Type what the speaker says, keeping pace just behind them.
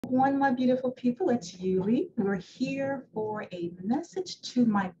One, my beautiful people, it's Yuli. We're here for a message to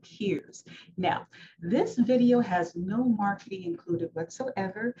my peers. Now, this video has no marketing included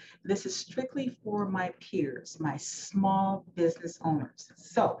whatsoever. This is strictly for my peers, my small business owners.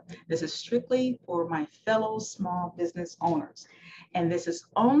 So, this is strictly for my fellow small business owners. And this is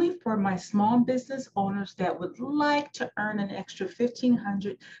only for my small business owners that would like to earn an extra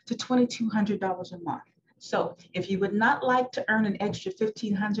 $1,500 to $2,200 a month. So if you would not like to earn an extra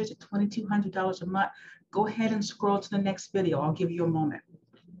 $1,500 to $2,200 a month, go ahead and scroll to the next video. I'll give you a moment.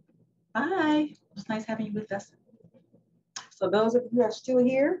 Bye. It was nice having you with us. So those of you who are still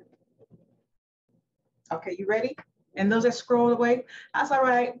here, okay, you ready? And those that scrolled away, that's all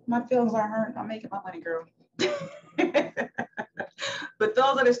right. My feelings aren't hurt. I'm making my money, girl. But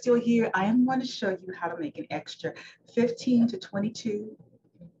those that are still here, I am going to show you how to make an extra 15 to 22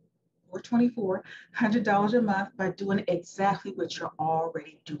 or $2,400 a month by doing exactly what you're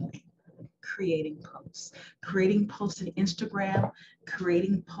already doing. Creating posts on Instagram,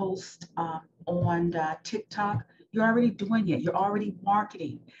 creating posts on TikTok. You're already doing it. You're already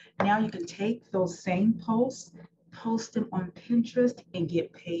marketing. Now you can take those same posts, post them on Pinterest, and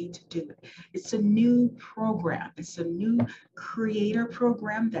get paid to do it. It's a new program. It's a new creator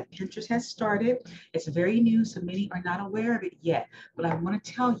program that Pinterest has started. It's very new, so many are not aware of it yet. But I want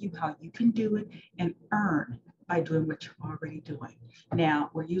to tell you how you can do it and earn by doing what you're already doing. Now,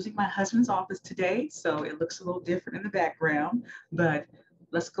 we're using my husband's office today, so it looks a little different in the background, but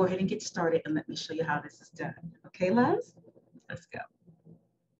let's go ahead and get started and let me show you how this is done. Okay, Les? Let's go.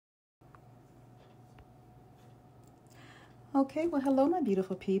 Okay, well, hello, my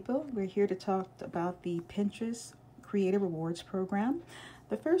beautiful people. We're here to talk about the Pinterest Creator Rewards Program.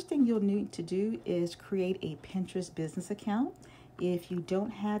 The first thing you'll need to do is create a Pinterest business account. If you don't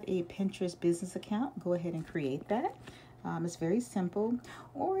have a Pinterest business account, go ahead and create that. It's very simple.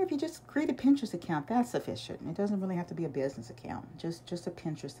 Or if you just create a Pinterest account, that's sufficient. It doesn't really have to be a business account, just a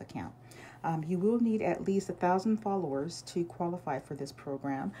Pinterest account. You will need at least 1,000 followers to qualify for this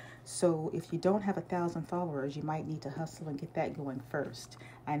program. So if you don't have 1,000 followers, you might need to hustle and get that going first.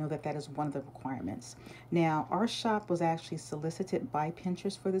 I know that is one of the requirements. Now, our shop was actually solicited by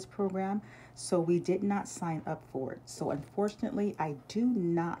Pinterest for this program, so we did not sign up for it. So unfortunately, I do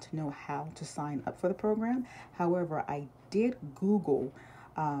not know how to sign up for the program. However, I did Google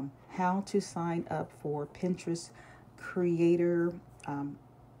how to sign up for Pinterest Creator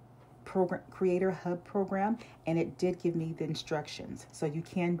Creator Hub program, and it did give me the instructions. So you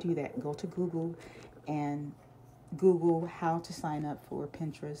can do that. Go to Google and Google how to sign up for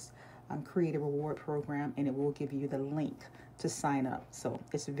Pinterest Creator Reward program, and it will give you the link to sign up. So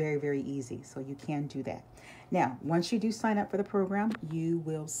it's very, very easy. So you can do that. Now, once you do sign up for the program, you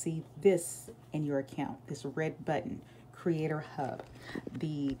will see this in your account, this red button, Creator Hub.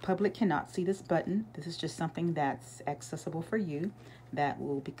 The public cannot see this button. This is just something that's accessible for you that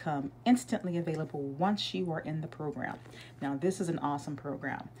will become instantly available once you are in the program. Now, this is an awesome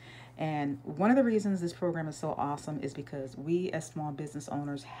program. And one of the reasons this program is so awesome is because we as small business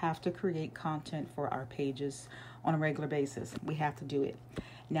owners have to create content for our pages on a regular basis. We have to do it.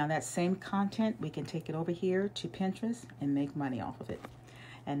 Now, that same content, we can take it over here to Pinterest and make money off of it.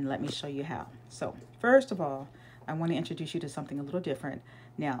 And let me show you how. So, first of all, I want to introduce you to something a little different.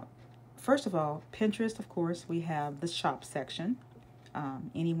 Now, first of all, Pinterest, of course, we have the shop section.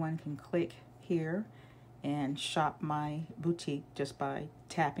 Anyone can click here and shop my boutique just by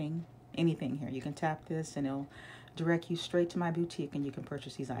tapping anything here. You can tap this and it'll direct you straight to my boutique and you can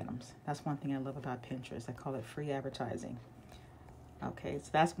purchase these items. That's one thing I love about Pinterest. I call it free advertising. Okay, so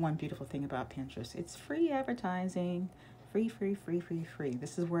that's one beautiful thing about Pinterest. It's free advertising. Free.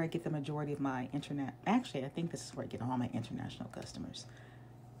 This is where I get the majority of my internet. Actually, I think this is where I get all my international customers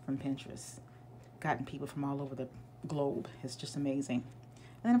from Pinterest. Gotten people from all over the globe. It's just amazing.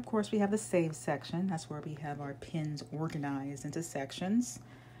 And then, of course, we have the save section. That's where we have our pins organized into sections.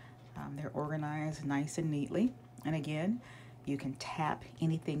 They're organized nice and neatly. And again, you can tap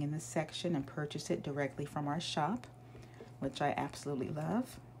anything in this section and purchase it directly from our shop, which I absolutely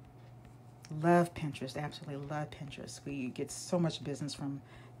love. Love Pinterest, absolutely love Pinterest. We get so much business from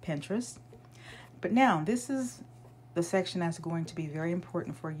Pinterest. But now, this is the section that's going to be very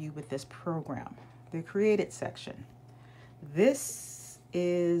important for you with this program, the created section. This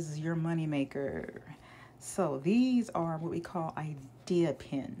is your moneymaker. So these are what we call idea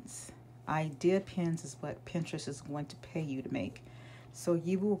pins. Idea pins is what Pinterest is going to pay you to make. So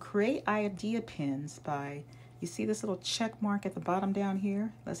you will create idea pins by, you see this little check mark at the bottom down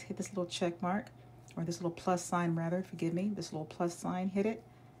here? Let's hit this little check mark, or this little plus sign rather, forgive me. This little plus sign, hit it.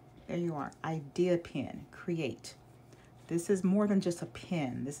 There you are, idea pin, create. This is more than just a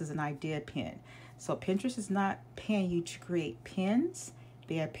pin. This is an idea pin. So Pinterest is not paying you to create pins.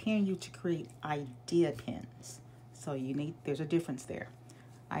 They are paying you to create idea pins. So there's a difference there.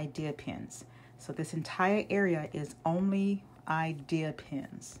 Idea pins. So this entire area is only idea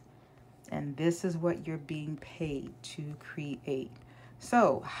pins. And this is what you're being paid to create.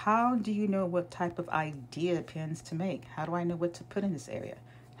 So how do you know what type of idea pins to make? How do I know what to put in this area?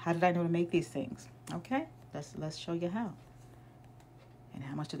 How did I know to make these things? Okay, let's show you how. And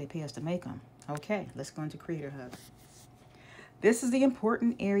how much do they pay us to make them? Okay, let's go into Creator Hub. This is the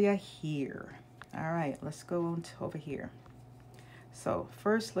important area here. All right, let's go on to over here. So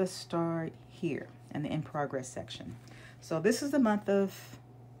first, let's start here in the in progress section. So this is the month of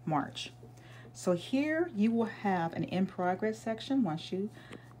March. So here you will have an in progress section once you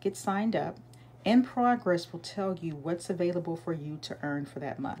get signed up. In progress will tell you what's available for you to earn for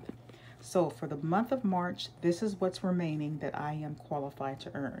that month. So for the month of March, this is what's remaining that I am qualified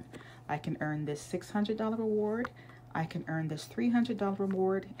to earn. I can earn this $600 reward, I can earn this $300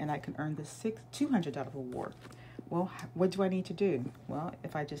 reward, and I can earn this $200 reward. Well, what do I need to do? Well,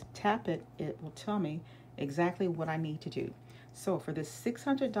 if I just tap it, it will tell me exactly what I need to do. So for this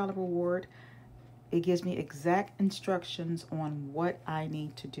 $600 reward, it gives me exact instructions on what I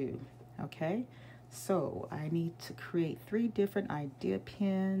need to do. Okay, so I need to create 3 different idea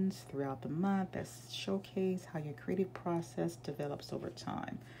pins throughout the month that showcase how your creative process develops over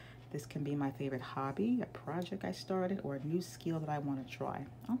time. This can be my favorite hobby, a project I started, or a new skill that I want to try.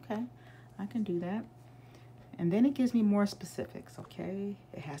 Okay, I can do that. And then it gives me more specifics, okay?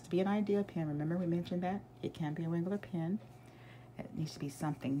 It has to be an idea pin. Remember we mentioned that? It can't be a regular pin. It needs to be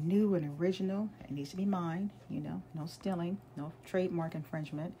something new and original. It needs to be mine, no stealing, no trademark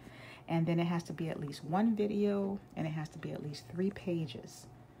infringement. And then it has to be at least 1 video, and it has to be at least 3 pages.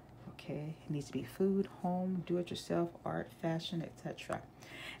 Okay, it needs to be food, home, do-it-yourself, art, fashion, etc.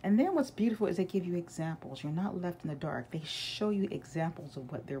 And then what's beautiful is they give you examples. You're not left in the dark. They show you examples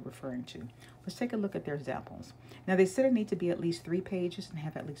of what they're referring to. Let's take a look at their examples. Now, they said it needs to be at least 3 pages and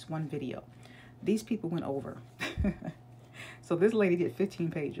have at least 1 video. These people went over. So this lady did 15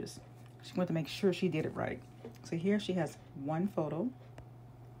 pages. She wanted to make sure she did it right. So here she has 1 photo,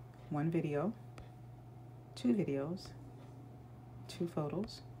 1 video, 2 videos, 2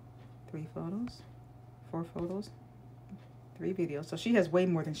 photos, 3 photos, 4 photos, 3 videos. So she has way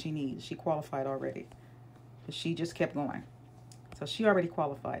more than she needs. She qualified already. But she just kept going. So she already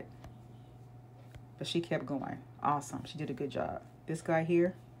qualified. But she kept going. Awesome. She did a good job. This guy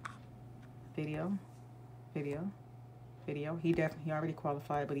here, video, video, video. He already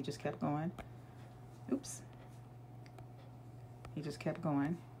qualified, but he just kept going. Oops. He just kept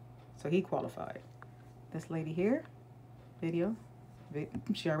going. So he qualified. This lady here, video,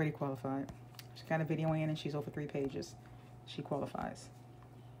 she already qualified. She got a video in and she's over 3 pages. She qualifies.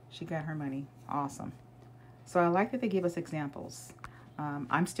 She got her money. Awesome. So I like that they give us examples.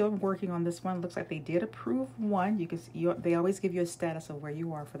 I'm still working on this one. Looks like they did approve 1. You can see, they always give you a status of where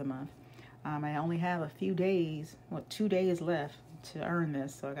you are for the month. I only have a few days, 2 days left to earn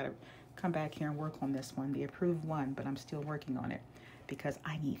this. So I got to come back here and work on this one. They approved 1, but I'm still working on it because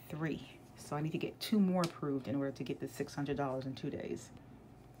I need 3. So I need to get 2 more approved in order to get the $600 in 2 days.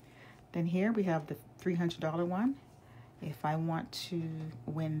 Then here we have the $300 one. If I want to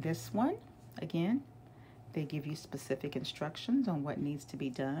win this one, again, they give you specific instructions on what needs to be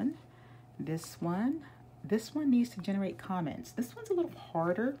done. This one needs to generate comments. This one's a little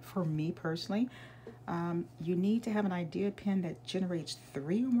harder for me personally. You need to have an idea pin that generates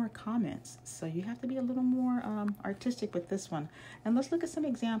 3 or more comments. So you have to be a little more artistic with this one. And let's look at some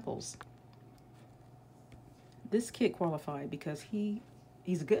examples. This kid qualified because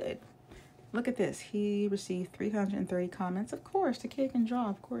he's good. Look at this. He received 330 comments. Of course, the kid can draw.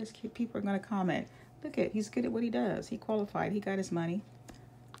 Of course, people are going to comment. Look at, he's good at what he does. He qualified. He got his money.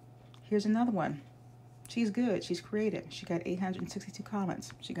 Here's another one. She's good. She's creative. She got 862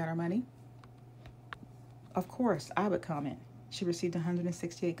 comments. She got her money. Of course, I would comment. She received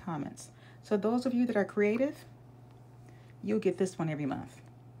 168 comments. So those of you that are creative, you'll get this one every month.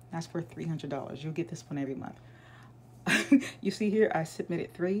 That's worth $300. You'll get this one every month. You see here, I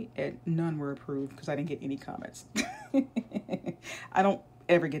submitted 3 and none were approved because I didn't get any comments. I don't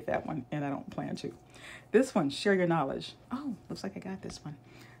ever get that one, and I don't plan to. This one, share your knowledge. Oh, looks like I got this one.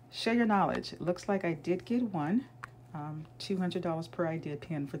 Share your knowledge. It looks like I did get one. $200 per idea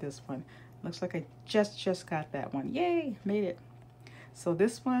pin for this one. Looks like I just got that one. Yay, made it. So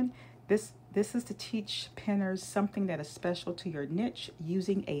this one, this is to teach pinners something that is special to your niche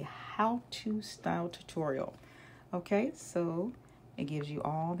using a how-to style tutorial. Okay, so it gives you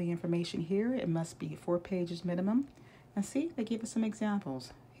all the information here. It must be 4 pages minimum. And see, they give us some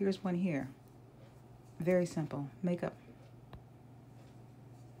examples. Here's one here. Very simple. Makeup.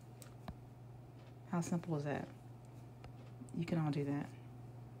 How simple is that? You can all do that.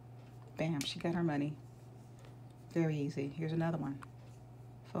 Bam, she got her money. Very easy. Here's another one.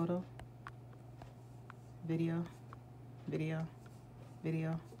 Photo, video, video,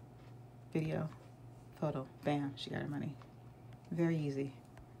 video, video, photo. Bam, she got her money. Very easy.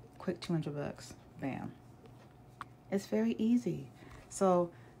 Quick $200. Bam. It's very easy. So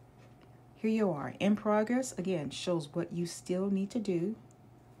here you are. In progress, again, shows what you still need to do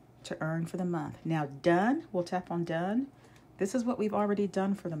to earn for the month. Now done, we'll tap on done. This is what we've already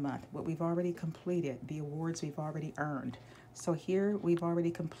done for the month, what we've already completed, the awards we've already earned. So here we've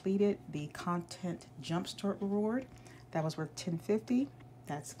already completed the Content Jumpstart reward. That was worth $10.50.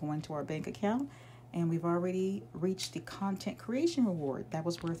 That's going to our bank account. And we've already reached the Content Creation reward. That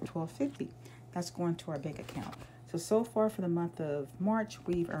was worth $12.50. That's going to our bank account. So far for the month of March,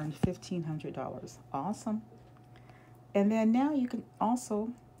 we've earned $1,500. Awesome. And then now you can also,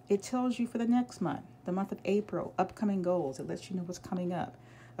 it tells you for the next month, the month of April, upcoming goals. It lets you know what's coming up.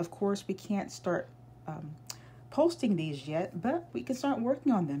 Of course, we can't start posting these yet, but we can start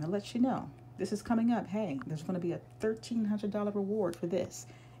working on them. It lets you know this is coming up. Hey, there's going to be a $1,300 reward for this.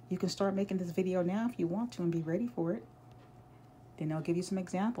 You can start making this video now if you want to and be ready for it. Then I'll give you some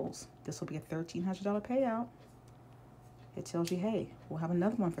examples. This will be a $1,300 payout. It tells you, hey, we'll have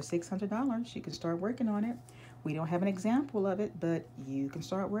another one for $600. You can start working on it. We don't have an example of it, but you can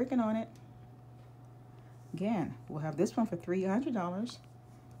start working on it. Again, we'll have this one for $300.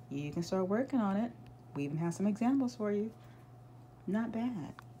 You can start working on it. We even have some examples for you. Not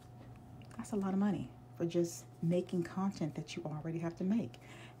bad. That's a lot of money for just making content that you already have to make.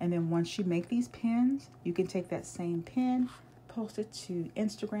 And then once you make these pins, you can take that same pin, post it to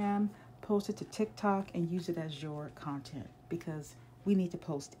Instagram, post it to TikTok, and use it as your content because we need to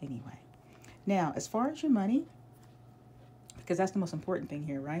post anyway. Now, as far as your money, because that's the most important thing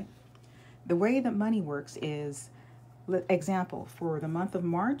here, right? The way that money works is, example, for the month of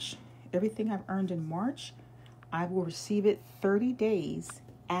March, everything I've earned in March, I will receive it 30 days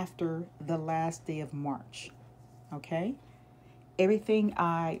after the last day of March, okay? Everything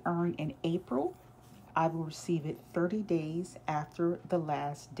I earn in April, I will receive it 30 days after the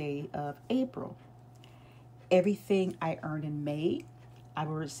last day of April. Everything I earn in May, I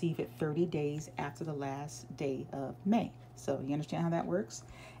will receive it 30 days after the last day of May. So you understand how that works?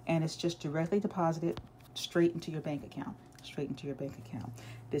 And it's just directly deposited straight into your bank account. Straight into your bank account.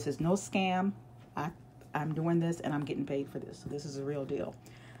 This is no scam. I'm doing this and I'm getting paid for this. So this is a real deal.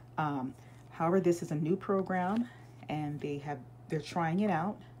 However, this is a new program and they're trying it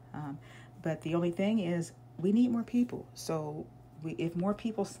out. But the only thing is we need more people. So if more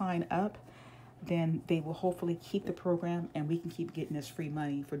people sign up, then they will hopefully keep the program and we can keep getting this free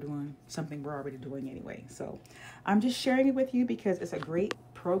money for doing something we're already doing anyway. So I'm just sharing it with you because it's a great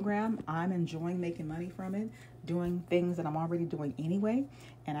program. I'm enjoying making money from it, doing things that I'm already doing anyway.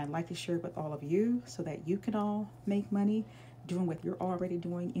 And I'd like to share it with all of you so that you can all make money doing what you're already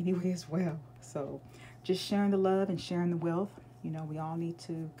doing anyway as well. So just sharing the love and sharing the wealth. You know, we all need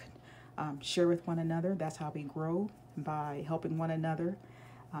to share with one another. That's how we grow, by helping one another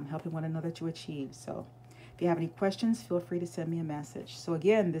to achieve. So if you have any questions, feel free to send me a message. So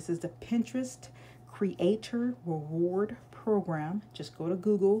again, this is the Pinterest Creator Reward Program. Just go to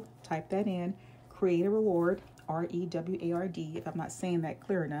Google, type that in, Creator Reward, REWARD, if I'm not saying that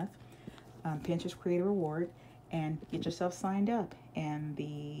clear enough, Pinterest Creator Reward, and get yourself signed up. And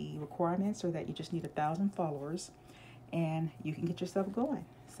the requirements are that you just need 1,000 followers and you can get yourself going.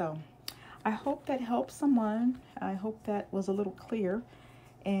 So I hope that helps someone. I hope that was a little clear.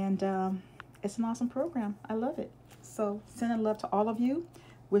 And it's an awesome program. I love it. So sending love to all of you.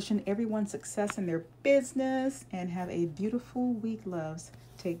 Wishing everyone success in their business. And have a beautiful week, loves.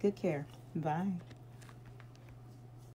 Take good care. Bye.